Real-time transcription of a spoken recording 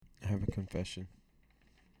have a confession.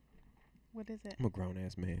 What is it? I'm a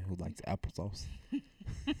grown-ass man who likes applesauce.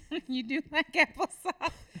 You do like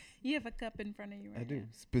applesauce? You have a cup in front of you right I do. now.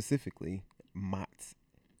 Specifically, Mott's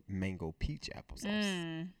mango peach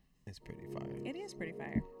applesauce. It's pretty fire. It is pretty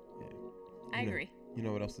fire. Yeah. I agree. You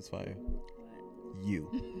know what else is fire? What?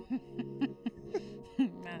 You.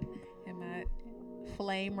 Am I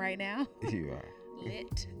flame right now? You are.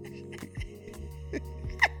 Lit.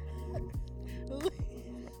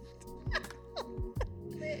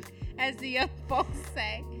 Lit. As the young folks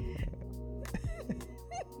say.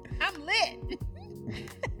 I'm lit.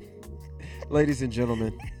 Ladies and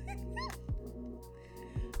gentlemen,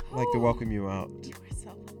 I'd like to welcome you out You are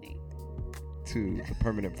so funny. to the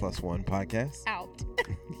Permanent Plus One podcast. Out.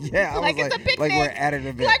 Yeah, I Like was it's a like picnic. we're at an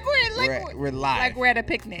event. We're live. Like we're at a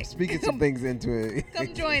picnic. Speaking some things into it.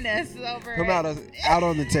 Come join us over. Come out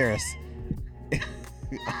on the terrace.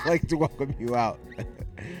 I'd like to welcome you out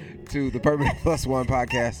to the Permanent Plus One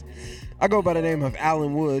podcast. I go by the name of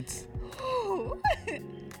Alan Woods.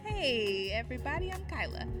 Hey, everybody, I'm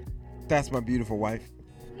Kyla. That's my beautiful wife,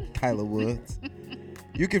 Kyla Woods.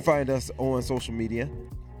 You can find us on social media,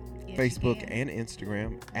 Yes, Facebook you and can.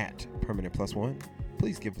 Instagram at Permanent Plus One.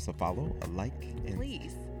 Please give us a follow, a like, and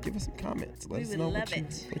Please. give us some comments. Let We us would know love what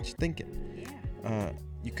it. you're thinking. Yeah.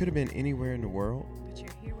 You could have been anywhere in the world, But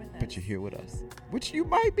you're here with us. but you're here with us. Which you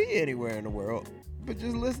might be anywhere in the world, but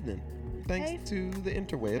just listening. Thanks to the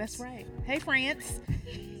interwebs. That's right. Hey, France.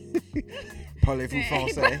 Parlez-vous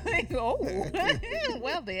français? Oh,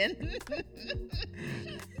 well then.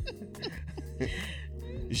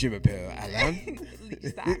 Je m'appelle Alan.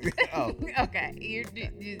 Stop. Oh. Okay, you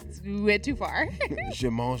went too far. Je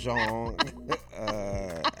mange en...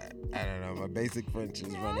 I don't know. My basic French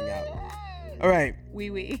is running out. All right.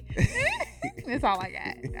 Oui. That's all I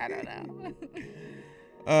got. I don't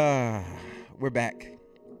know. We're back.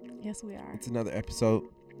 Yes, we are. It's another episode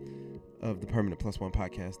of the Permanent Plus One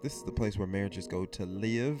podcast. This is the place where marriages go to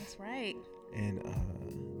live. That's right. And,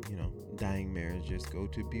 dying marriages go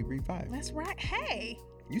to be revived. That's right. Hey.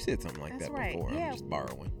 You said something like That's that right. before. Yeah. I'm just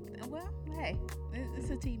borrowing. Well, hey.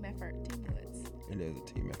 It's a team effort. Team Woods. It is a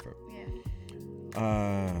team effort. Yeah.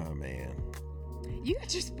 Man. You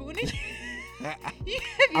got your spoon in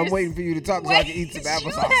I'm waiting for you to talk so I can eat some You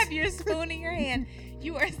applesauce. have your spoon in your hand.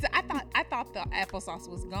 You are. I thought the applesauce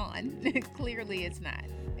was gone. Clearly, it's not.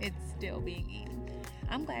 It's still being eaten.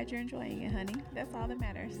 I'm glad you're enjoying it, honey. That's all that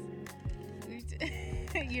matters.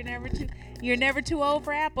 You're never too old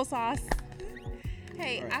for applesauce.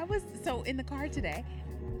 Hey, Right. I was in the car today.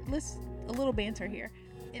 A little banter here.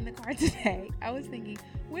 In the car today, I was thinking,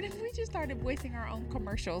 what if we just started voicing our own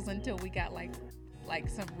commercials until we got like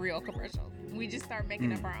some real commercials? We just start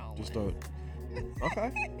making up our own. Just ones.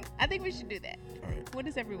 okay. I think we should do that. All right. What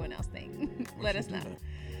does everyone else think? We Let should us do know. that.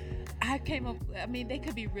 I came up. I mean, they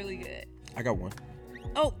could be really good. I got one.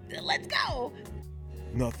 Oh, let's go.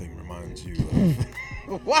 Nothing reminds you of...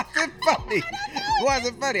 Why is it funny? Why is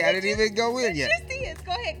it funny? I didn't even go in yet. Just is.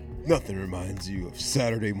 Go ahead. Nothing reminds you of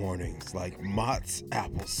Saturday mornings like Mott's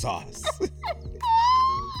applesauce.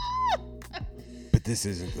 But this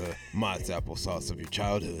isn't the Mott's applesauce of your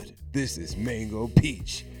childhood. This is Mango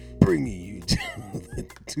Peach, bringing you to the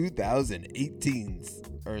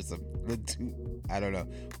 2018s or some. I don't know.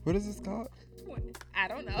 What is this called? I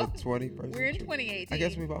don't know. The 21st We're in century? 2018. I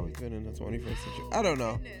guess we've always been in the 21st century. I don't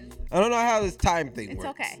know. Goodness. I don't know how this time thing It's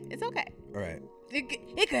works. okay. It's okay. All right.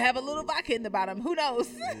 It could have a little vodka in the bottom. Who knows?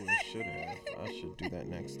 Ooh, I should have. I should do that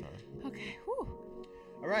next time. Okay. Whew.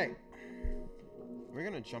 All right. We're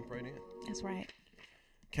going to jump right in. That's right.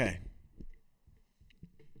 Okay.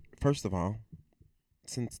 First of all,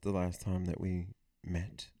 since the last time that we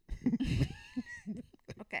met,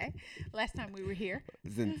 Okay. Last time we were here.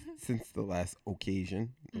 since the last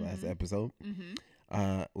occasion, the last episode,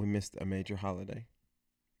 we missed a major holiday.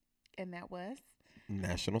 And that was?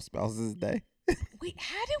 National Spouses Day. Wait,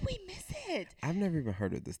 how did we miss it? I've never even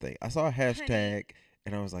heard of this thing. I saw a hashtag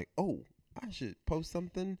and I was like, oh, I should post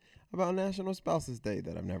something about National Spouses Day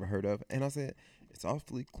that I've never heard of. And I said, it's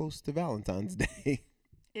awfully close to Valentine's Day.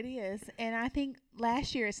 It is. And I think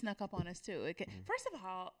last year it snuck up on us too. First of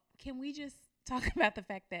all, can we just talk about the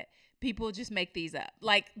fact that people just make these up?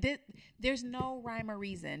 Like, there's no rhyme or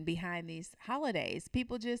reason behind these holidays.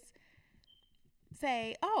 People just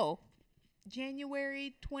say, oh,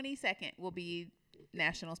 January 22nd will be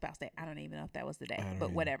National Spouse Day. I don't even know if that was the day,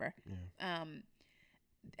 but whatever. Yeah.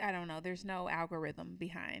 I don't know. There's no algorithm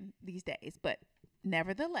behind these days, but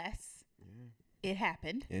nevertheless, it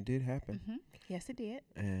happened. It did happen. Mm-hmm. Yes, it did.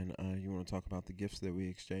 And you want to talk about the gifts that we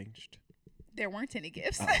exchanged? There weren't any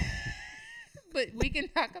gifts, but we can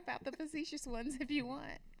talk about the facetious ones if you want.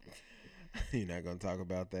 You're not gonna talk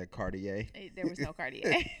about that Cartier, There was no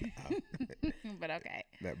Cartier. But okay.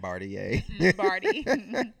 that Bartier. Barty.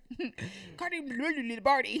 Cardi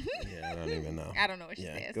Barty. Yeah, I don't even know. I don't know what she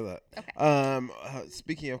Yeah, says. good luck. Okay.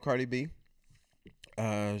 Speaking of Cardi B,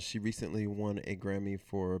 she recently won a Grammy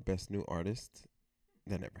for Best New Artist.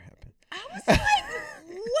 That never happened. I was like,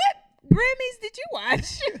 what Grammys did you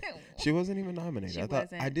watch? She wasn't even nominated. She I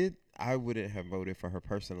thought wasn't. I wouldn't have voted for her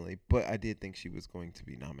personally, but I did think she was going to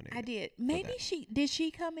be nominated. I did. Maybe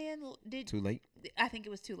she come in? Too late? I think it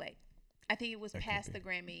was too late. I think it was That could past be. the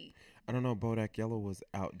Grammy. I don't know. Bodak Yellow was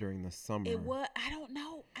out during the summer. It was. I don't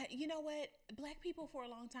know. You know what? Black people for a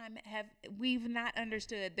long time we've not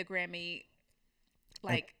understood the Grammy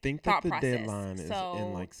I think thought that the process. deadline is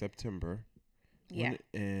in like September. Yeah.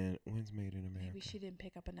 And when's Made in America? Maybe she didn't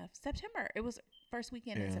pick up enough. September. It was first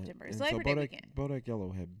weekend in Yeah, September. It's and Labor Day weekend. Bodak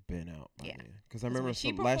Yellow had been out by Yeah. then. Because I 'Cause remember when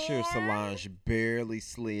she last year performed, Solange barely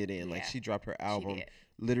slid in. Like Yeah, she dropped her album did.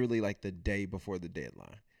 literally like the day before the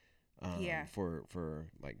deadline. Yeah. For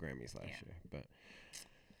like Grammys last Yeah. year. But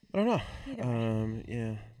I don't know. Either way.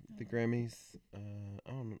 Yeah. The Grammys.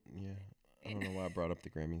 I don't know why I brought up the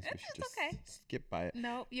Grammys. We should That's just okay. skip by it.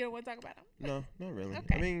 No, you don't want to talk about him. No, not really.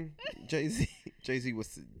 Okay. I mean, Jay-Z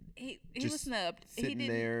was He just was snubbed. He sitting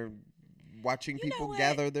didn't. there watching You know people what?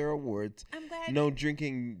 gather their awards. I'm glad. No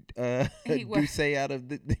drinking He was- Douce out of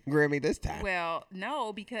the Grammy this time. Well,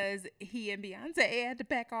 no, because he and Beyonce had to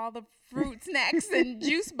pack all the fruit snacks and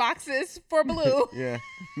juice boxes for Blue. Yeah.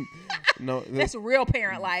 No, That's real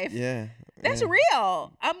parent life. yeah. That's yeah.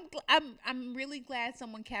 real. I'm really glad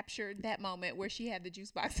someone captured that moment where she had the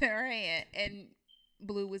juice box in her hand and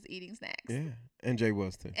Blue was eating snacks. Yeah, and Jay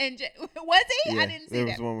was too. And was he? Yeah, I didn't see there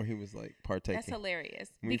that. was one where he was like partaking. That's hilarious.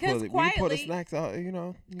 When Because when you quietly, pull the snacks out, you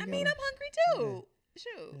know. I mean, I'm hungry too.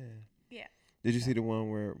 Shoot. Yeah. Yeah. Did you see the one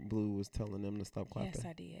where Blue was telling them to stop clapping? Yes,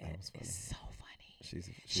 I did. That was funny. It's so funny.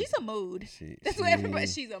 She's a mood. She, That's what everybody.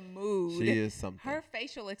 She's a mood. She is something. Her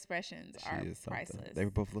facial expressions are priceless. They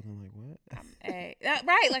were both looking like, what?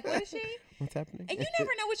 Right, like what is she? What's happening? And you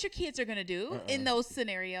never know what your kids are gonna do in those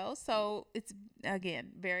scenarios. So it's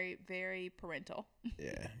again very, very parental.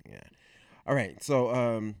 Yeah. All right.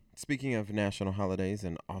 So, speaking of national holidays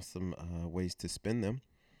and awesome ways to spend them,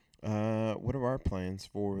 what are our plans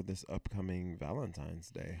for this upcoming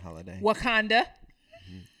Valentine's Day holiday? Wakanda.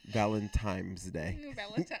 Valentimes Day.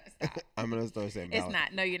 Valentine's. Stop. I'm gonna start saying. It's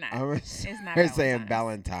not. No, you're not. I'm It's not. start saying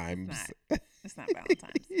Valentimes. Valentimes. It's not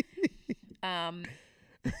Valentine's.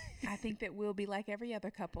 I think that we'll be like every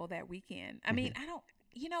other couple that weekend. I mean, I don't.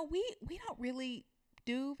 You know, we don't really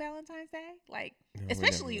do Valentine's Day, like No,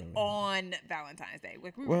 especially we never really. on Valentine's Day.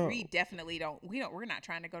 Like we definitely don't. We're not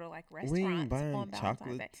trying to go to like We ain't restaurants buying on Valentine's Day.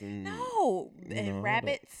 chocolates and No, and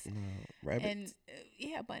rabbits. Rabbits. And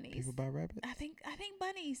yeah, bunnies. People buy rabbits. I think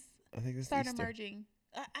bunnies I think it's start Easter. emerging.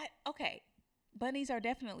 Okay, bunnies are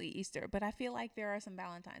definitely Easter, but I feel like there are some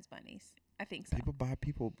Valentine's bunnies. I think so. People buy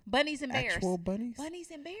Bunnies and bears. actual bunnies. Bunnies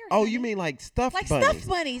and bears. Oh, honey. you mean like stuffed like bunnies? stuffed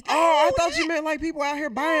bunnies? Oh, I No, thought you not- meant like people out here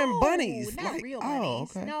buying bunnies. Not like, real oh,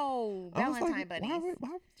 bunnies. okay. No, I was Valentine like, bunnies. Why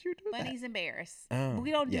would you do Bunnies and bears. Oh, But we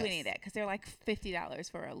don't do yes. any of that because they're like $50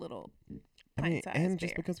 for a little that? I mean, pint-sized and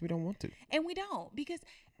just bear. because we don't want to. And we don't because,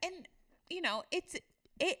 and you know, it's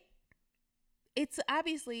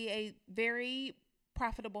obviously a very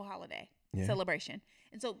profitable holiday Yeah. celebration,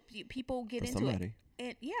 and so people get For into somebody. it.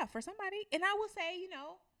 And yeah, for somebody. And I will say, you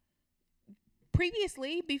know,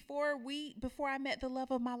 previously before I met the love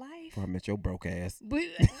of my life. Before I met your broke ass.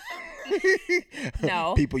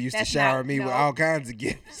 No, People used to that's shower not- me with no. all kinds of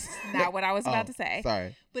gifts. Not what I was about Oh, to say.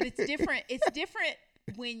 Sorry. But it's different. It's different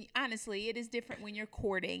when, honestly, it is different when you're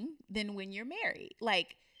courting than when you're married.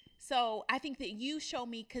 Like, so I think that you show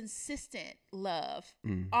me consistent love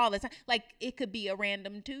all the time. Like, it could be a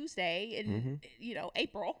random Tuesday in, you know,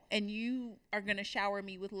 April, and you are going to shower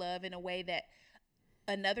me with love in a way that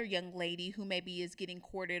another young lady who maybe is getting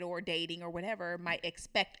courted or dating or whatever might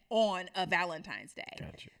expect on a Valentine's Day.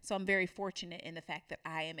 Gotcha. So I'm very fortunate in the fact that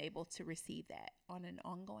I am able to receive that on an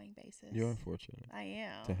ongoing basis. You're unfortunate I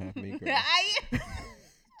am. to have me, girl. I am.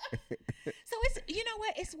 So it's, you know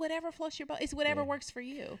what? It's whatever floats your boat. It's whatever Yeah. works for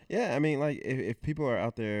you. Yeah, I mean, like if people are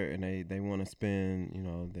out there and they want to spend, you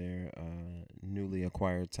know, their newly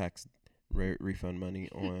acquired tax refund money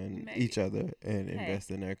on Maybe. each other and invest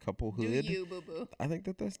in their couplehood, Do you, boo boo? I think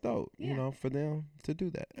that's dope. Yeah. You know, for them to do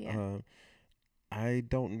that. Yeah. I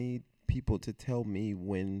don't need people to tell me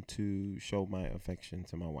when to show my affection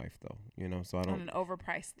to my wife, though. You know, so I On don't. an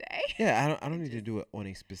overpriced day. Yeah, I don't need to do it on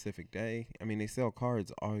a specific day. I mean, they sell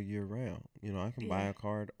cards all year round. You know, I can buy Yeah. a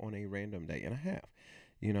card on a random day and a half.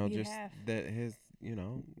 You know, You just have. that his, you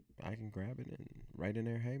know, I can grab it and write in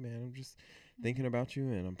there, hey man, I'm just thinking about you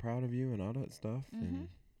and I'm proud of you and all that stuff, and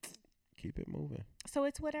keep it moving. So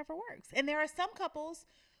it's whatever works. And there are some couples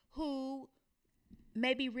who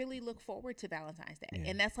maybe really look forward to Valentine's Day,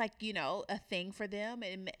 and that's like, you know, a thing for them.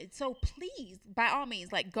 And so please, by all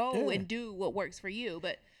means, like, go and do what works for you.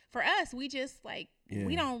 But for us, we just like,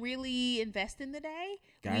 we don't really invest in the day.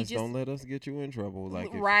 Guys, don't let us get you in trouble.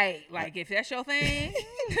 Like, if that's your thing,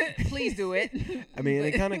 please do it. I mean,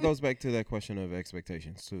 it kind of goes back to that question of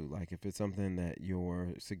expectations too. Like, if it's something that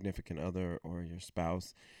your significant other or your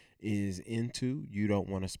spouse is into, you don't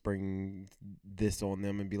want to spring this on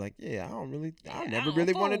them and be like, I never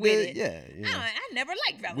really wanted to. I never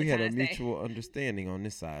liked Valentine's Day. We had a mutual understanding on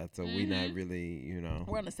this side, so we not really,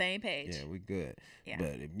 we're on the same page. Yeah, we good. Yeah.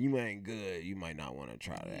 But if you ain't good, you might not want to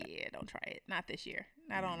try that. Yeah, don't try it. Not this year.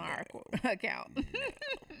 Not on our account.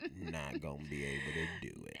 No, not gonna be able to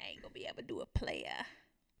do it. I ain't gonna be able to do a player.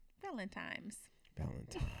 Valentimes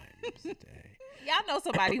Day. Y'all know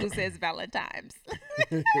somebody who says Valentimes.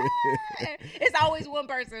 It's always one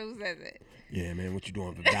person who says it. Yeah, man, what you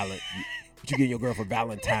doing for what you getting your girl for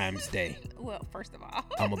Valentine's Day? Well, first of all,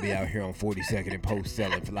 I'm gonna be out here on 42nd and Post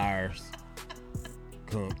selling flyers.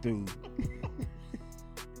 Come through.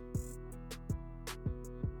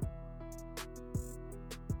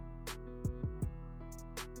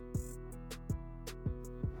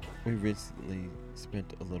 We recently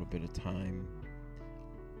spent a little bit of time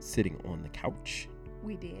sitting on the couch.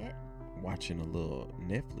 We did. Watching a little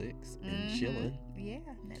Netflix and chilling. Yeah,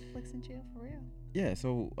 Netflix and chill for real. Yeah,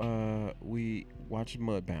 so we watched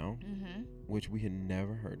Mudbound, which we had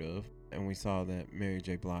never heard of. And we saw that Mary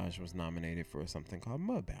J. Blige was nominated for something called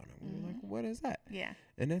Mudbound. And we were like, what is that? Yeah.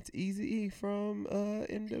 And that's Eazy-E from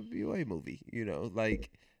NWA movie, you know,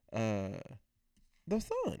 like The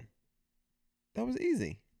Sun. That was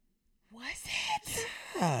Eazy. Was it?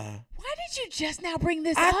 Yeah. Why did you just now bring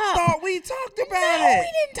this up? I thought we talked about it. No,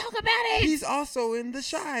 we didn't talk about it. He's also in The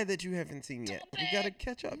Shy that you haven't seen yet. We got to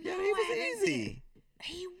catch up. Yeah, he was Eazy.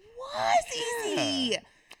 He was Eazy.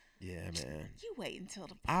 Yeah, man. You wait until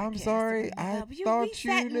the podcast. I'm sorry. I thought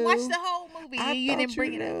you knew. Watched the whole movie and you didn't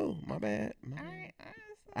bring it up. My bad. All right.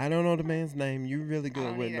 I don't know the man's name. You're really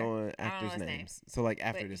good with knowing actors' names. Name. So, like,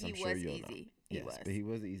 after this, I'm sure you'll know. He was. But he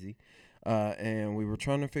was Eazy. And we were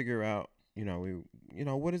trying to figure out,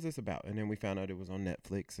 what is this about? And then we found out it was on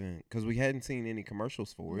Netflix, and because we hadn't seen any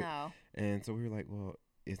commercials for it. No. And so we were like, well,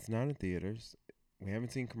 it's not in theaters. We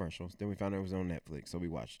haven't seen commercials. Then we found out it was on Netflix, so we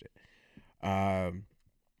watched it.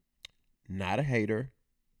 Not a hater,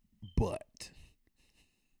 but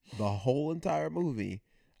the whole entire movie,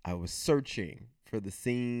 I was searching for the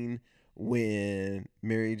scene when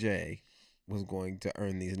Mary J. was going to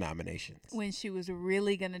earn these nominations. When she was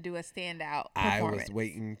really going to do a standout performance. I was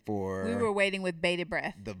waiting for... We were waiting with bated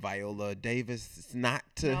breath. The Viola Davis snot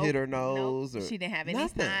to hit her nose. Or she didn't have any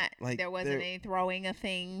nothing. snot. Like, there wasn't any throwing of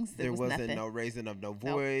things. There wasn't nothing. No raising of no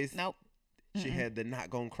voice. Nope. She had the not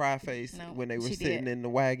gonna cry face when they were sitting in the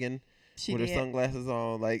wagon with her sunglasses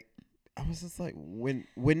on. Like, I was just like,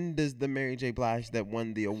 when does the Mary J. Blige that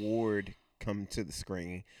won the award come to the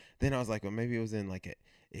screen? Then I was like, well, maybe it was in like an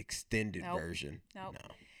extended version. No.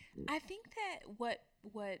 I think that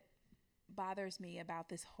what bothers me about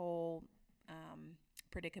this whole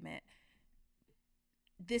predicament,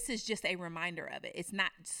 this is just a reminder of it. It's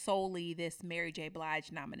not solely this Mary J.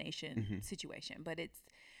 Blige nomination situation, but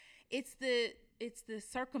it's the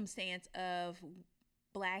circumstance of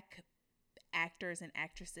Black actors and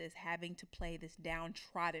actresses having to play this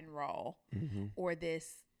downtrodden role or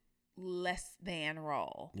this less than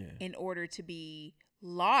role in order to be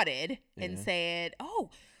lauded and said, oh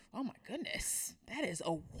my goodness, that is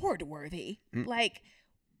award worthy. Like,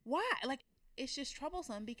 why? Like, it's just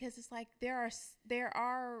troublesome because it's like there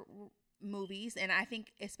are movies, and I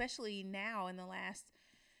think especially now in the last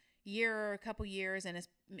year or a couple years, and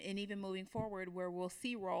even moving forward, where we'll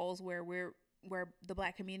see roles where the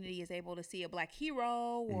Black community is able to see a Black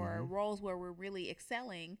hero or roles where we're really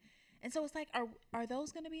excelling. And so it's like, are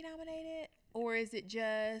those going to be nominated, or is it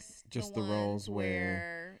just the roles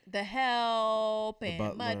where The Help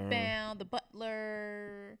and Mudbound, The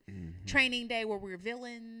Butler, Training Day, where we're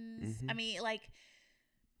villains? I mean, like,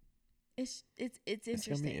 it's interesting. It's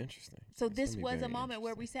gonna be interesting. So this was a moment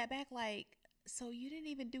where we sat back like, so you didn't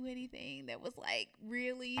even do anything that was like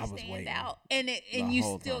really stand out, and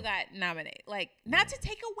you still got nominated. Like, not to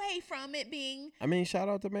take away from it being. I mean, shout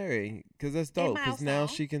out to Mary, because that's dope. Because now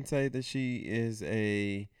she can say that she is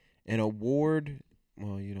an award.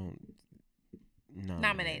 Well, you don't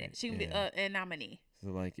nominated. She can be a nominee.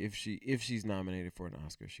 So like, if she's nominated for an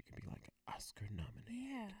Oscar, she can be like an Oscar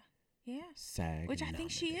nominee. Yeah. SAG Which I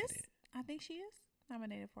think she is. nominated. I think she is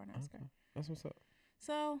nominated for an Oscar. Okay. That's what's up.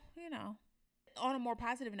 So, on a more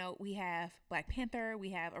positive note, we have Black Panther,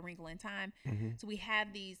 we have A Wrinkle in Time. Mm-hmm. So we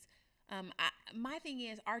have these. My thing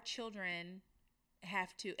is, our children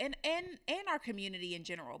have to, and our community in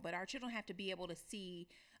general, but our children have to be able to see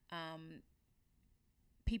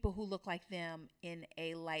people who look like them in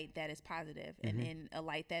a light that is positive and in a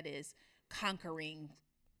light that is conquering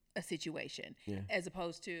a situation, as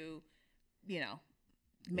opposed to,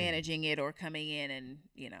 managing it or coming in and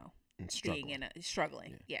And struggling. being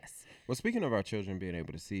struggling. Yes. Well, speaking of our children being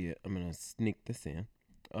able to see it, I'm gonna sneak this in.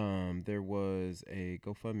 There was a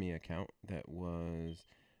GoFundMe account that was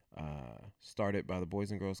started by the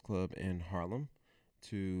Boys and Girls Club in Harlem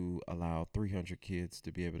to allow 300 kids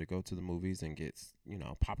to be able to go to the movies and get,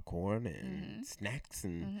 popcorn and snacks.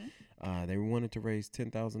 And they wanted to raise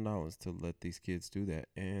 $10,000 to let these kids do that.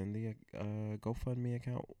 And the GoFundMe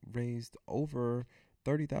account raised over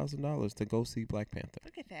 $30,000 to go see Black Panther.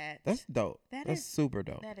 Look at that. That's dope. That's super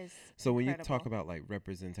dope. That is so incredible. When you talk about like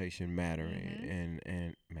representation mattering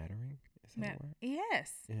and mattering, is that a word?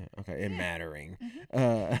 Yes. Yeah. Okay. And mattering.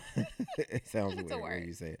 It sounds weird when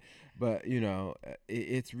you say it, but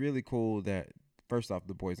it's really cool that first off,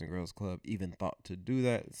 the Boys and Girls Club even thought to do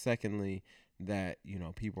that. Secondly, that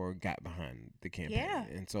people got behind the campaign,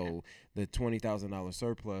 and so the $20,000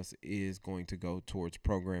 surplus is going to go towards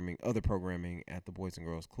other programming at the Boys and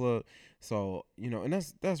Girls Club. So and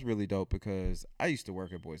that's really dope, because I used to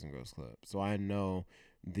work at Boys and Girls Club, so I know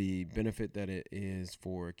the benefit that it is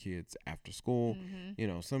for kids after school.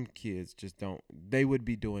 Some kids just they would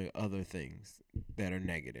be doing other things that are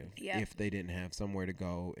negative if they didn't have somewhere to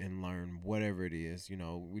go and learn whatever it is.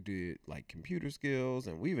 We did like computer skills,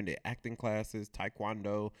 and we even did acting classes,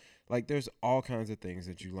 taekwondo. Like there's all kinds of things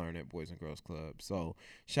that you learn at Boys and Girls Club. So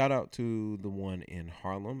shout out to the one in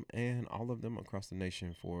Harlem and all of them across the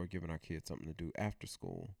nation for giving our kids something to do after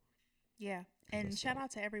school. Yeah. And shout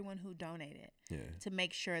out to everyone who donated to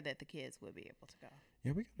make sure that the kids would be able to go.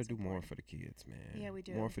 Yeah, we got to do more for the kids, man. Yeah, we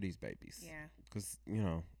do. More for these babies. Yeah. Because,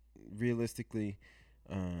 realistically,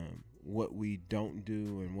 what we don't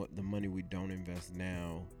do and what the money we don't invest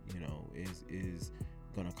now, is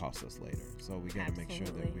going to cost us later. So we got to make sure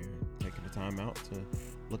that we're taking the time out to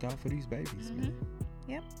look out for these babies, man.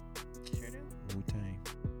 Yep. Sure do. Wu-Tang.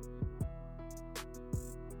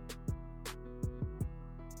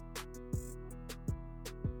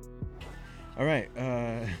 All right.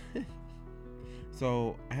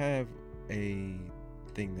 So I have a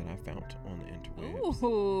thing that I found on the interwebs.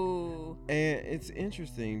 Ooh. And it's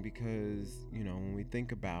interesting because, when we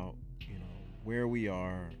think about, where we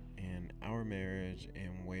are in our marriage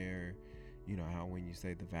and where, how when you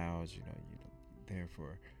say the vows, you're there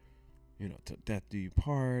for, to death do you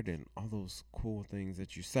part and all those cool things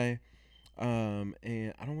that you say. And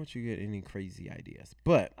I don't want you to get any crazy ideas,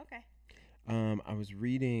 but okay. I was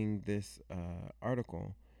reading this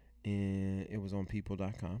article, and it was on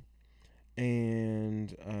people.com,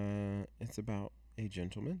 and it's about a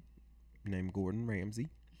gentleman named Gordon Ramsay,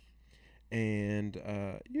 and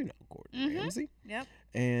Gordon Ramsay. Yep.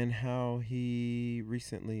 And how he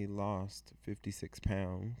recently lost 56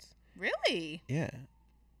 pounds. Really? Yeah.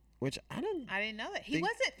 Which I didn't know that. He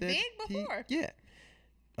wasn't big before.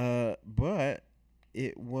 But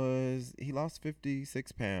he lost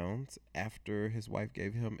 56 pounds after his wife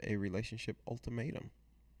gave him a relationship ultimatum.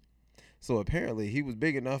 So apparently he was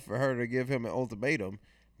big enough for her to give him an ultimatum,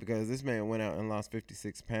 because this man went out and lost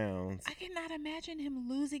 56 pounds. I cannot imagine him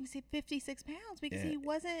losing 56 pounds because he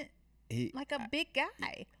wasn't like a big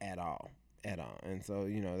guy. At all. And so,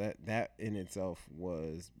 that in itself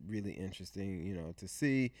was really interesting, to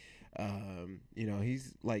see.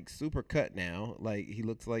 He's like super cut now. Like he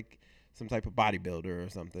looks like some type of bodybuilder or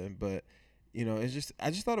something. But, I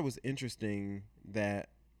just thought it was interesting that,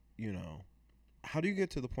 how do you get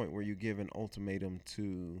to the point where you give an ultimatum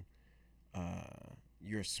to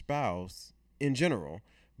your spouse in general,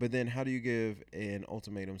 but then how do you give an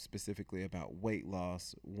ultimatum specifically about weight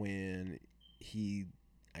loss when he,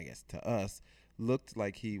 I guess to us, looked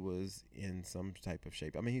like he was in some type of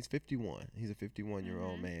shape? I mean, he's 51. He's a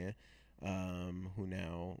 51-year-old man who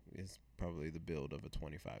now is probably the build of a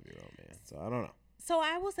 25-year-old man. So I don't know. So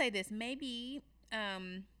I will say this, maybe,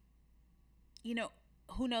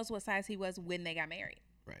 who knows what size he was when they got married.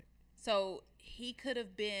 Right. So he could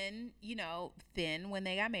have been, thin when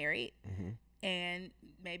they got married, and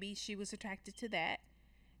maybe she was attracted to that.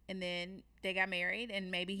 And then they got married,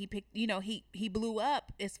 and maybe he picked, he blew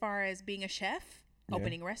up as far as being a chef,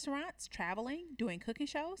 opening restaurants, traveling, doing cooking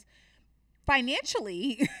shows,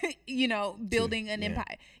 financially, building an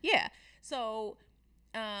empire. Yeah. So,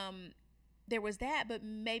 there was that, but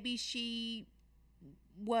maybe she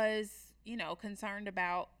was, concerned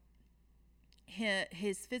about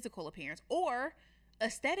his physical appearance, or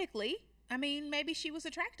aesthetically. I mean, maybe she was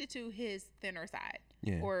attracted to his thinner side,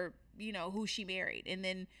 or who she married, and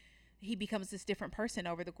then he becomes this different person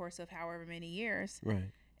over the course of however many years.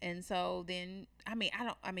 Right. And so then,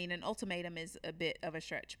 an ultimatum is a bit of a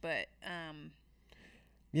stretch, but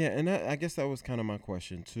yeah, and I guess that was kind of my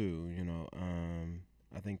question too.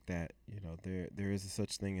 I think that there is a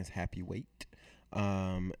such thing as happy weight,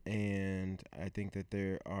 and I think that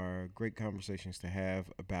there are great conversations to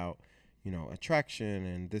have about attraction,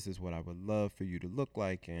 and this is what I would love for you to look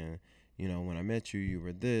like, and when I met you, you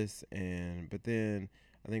were this, but then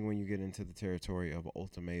I think when you get into the territory of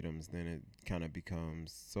ultimatums, then it kind of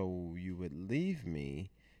becomes, so you would leave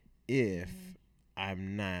me if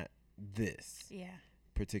I'm not this. Yeah.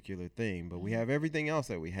 Particular thing, but we have everything else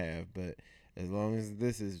that we have, but as long as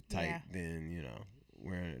this is tight, then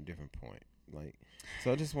we're at a different point. Like,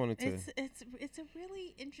 so I just wanted to it's a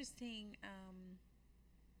really interesting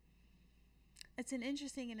it's an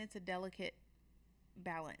interesting and it's a delicate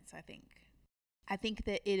balance. I think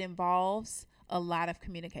that it involves a lot of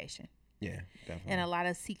communication, definitely, and a lot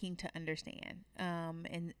of seeking to understand,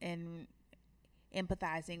 and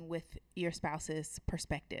empathizing with your spouse's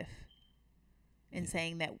perspective, and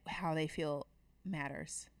saying that how they feel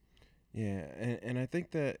matters. Yeah, and I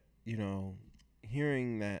think that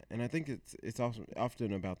hearing that, and I think it's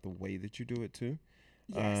often about the way that you do it too.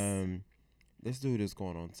 Yes. This dude is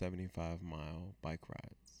going on 75-mile bike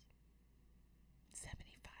rides.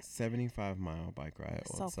 75-mile bike ride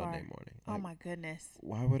on Sunday morning. Like, oh my goodness!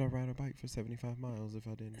 Why would I ride a bike for 75 miles unless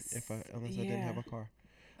I didn't have a car?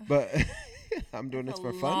 But I'm doing this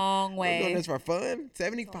for fun. Long way. I'm doing this for fun.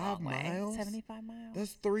 75 miles. 75 miles.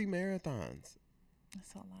 That's 3 marathons.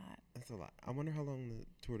 That's a lot. That's a lot. I wonder how long the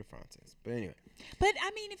Tour de France is. But anyway. But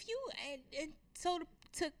I mean, if you so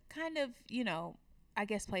to kind of I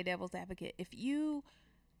guess play devil's advocate, if you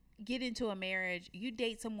get into a marriage, you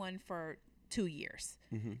date someone for 2 years,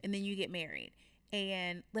 and then you get married,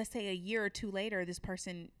 and let's say a year or two later, this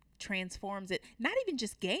person transforms it. Not even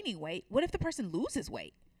just gaining weight. What if the person loses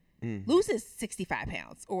weight? Loses 65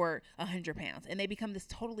 pounds or 100 pounds, and they become this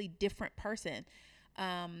totally different person.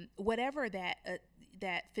 Whatever that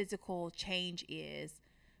physical change is,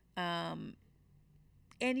 and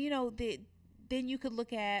then you could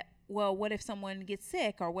look at, well, what if someone gets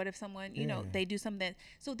sick, or what if someone they do something.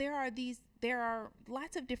 So there are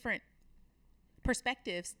lots of different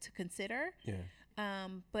perspectives to consider.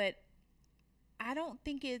 But I don't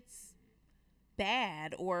think it's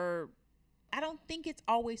bad, or I don't think it's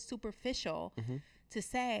always superficial to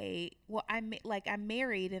say, well, I'm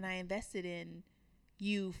married and I invested in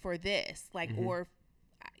you for this, or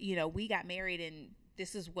we got married and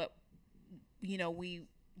this is what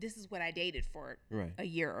this is what I dated for a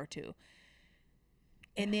year or two,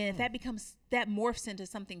 and then if that morphs into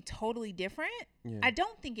something totally different, I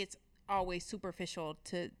don't think it's always superficial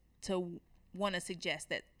to want to suggest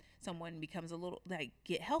that someone becomes a little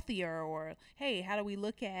get healthier, or hey, how do we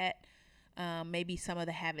look at maybe some of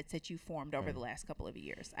the habits that you formed over the last couple of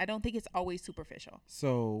years. I don't think it's always superficial.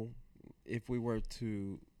 So if we were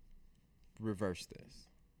to reverse this,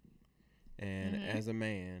 and as a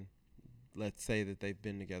man, let's say that they've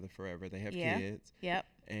been together forever, they have kids,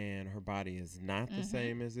 and her body is not the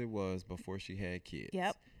same as it was before she had kids.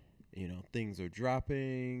 Things are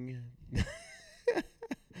dropping.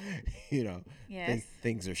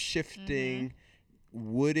 Things are shifting.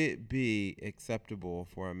 Would it be acceptable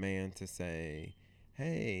for a man to say,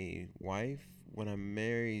 hey, wife, when I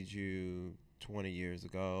married you 20 years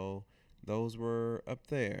ago, those were up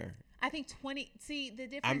there? I think the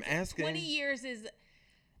difference. I'm asking. 20 years is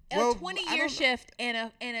a 20-year shift, and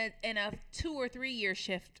a 2 or 3 year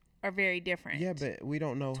shift are very different. Yeah, but we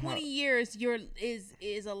don't know 20 years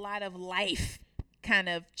is a lot of life kind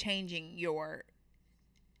of changing your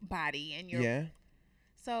body and your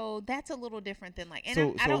So that's a little different than I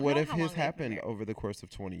don't so what know if how his long happened over the course of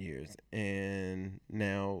 20 years, and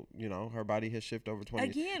now her body has shifted over 20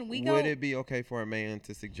 years? Again, would it be okay for a man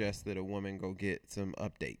to suggest that a woman go get some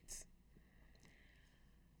updates?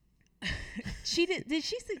 Did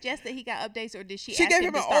she suggest that he got updates, or did she ask him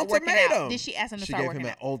him to start working out? Did she ask him to start working out? She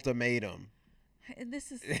gave him an ultimatum.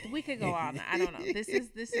 We could go on. I don't know. This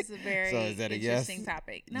is a very interesting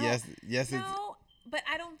topic. No, yes. No, but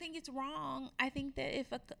I don't think it's wrong. I think that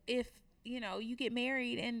if you get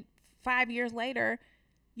married and 5 years later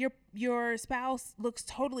your spouse looks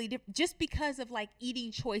totally different, just because of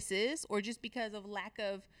eating choices, or just because of lack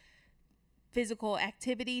of physical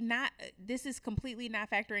activity. This is completely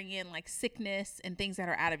not factoring in sickness and things that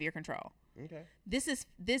are out of your control. Okay. This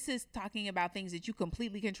is talking about things that you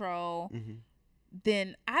completely control. Mm-hmm.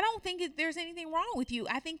 Then I don't think there's anything wrong with you.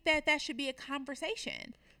 I think that should be a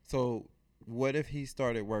conversation. So what if he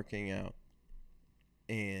started working out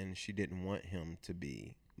and she didn't want him to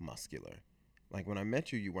be muscular? Like when I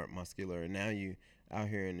met you, you weren't muscular, and now you out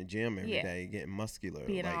here in the gym every day getting muscular,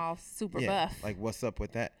 being like, all super buff. Like, what's up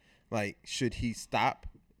with that? Like, should he stop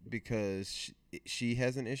because she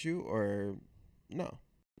has an issue, or no?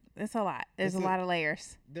 It's a lot. There's a lot of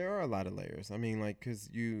layers. There are a lot of layers. I mean, like, because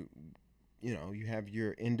you have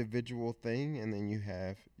your individual thing, and then you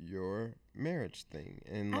have your marriage thing,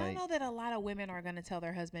 and I don't know that a lot of women are going to tell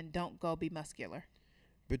their husband, "Don't go be muscular."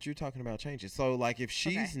 But you're talking about changes. So, like, if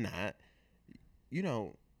she's not,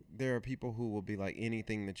 there are people who will be like,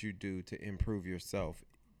 anything that you do to improve yourself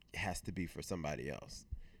has to be for somebody else.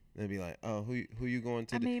 They'll be like, oh, who you going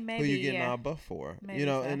to? Maybe, who you getting all buff for? Maybe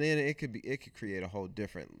and then it could create a whole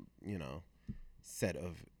different set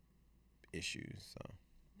of issues. So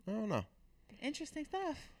I don't know. Interesting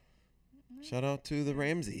stuff. Shout out to the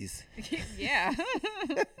Ramseys. Yeah.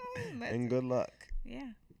 And good luck. Yeah.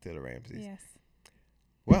 To the Ramseys. Yes.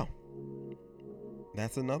 Well,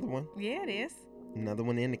 that's another one. Yeah, it is. Another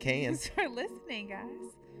one in the can. Thanks for listening, guys.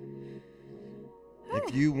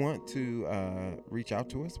 If you want to reach out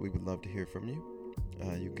to us, we would love to hear from you.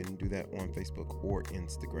 You can do that on Facebook or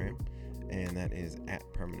Instagram, and that is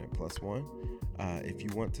 @permanent+1. If you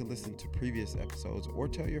want to listen to previous episodes or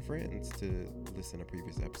tell your friends to listen to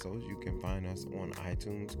previous episodes, you can find us on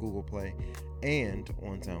iTunes, Google Play, and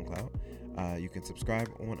on SoundCloud. You can subscribe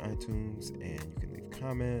on iTunes, and you can leave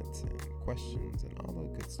comments and questions and all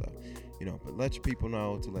the good stuff. But let your people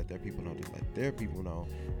know to let their people know to let their people know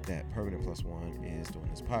that Permanent+1 is doing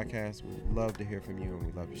this podcast. We would love to hear from you, and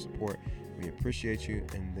we love your support. We appreciate you.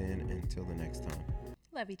 And then until the next time,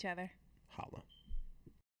 Love each other. holla.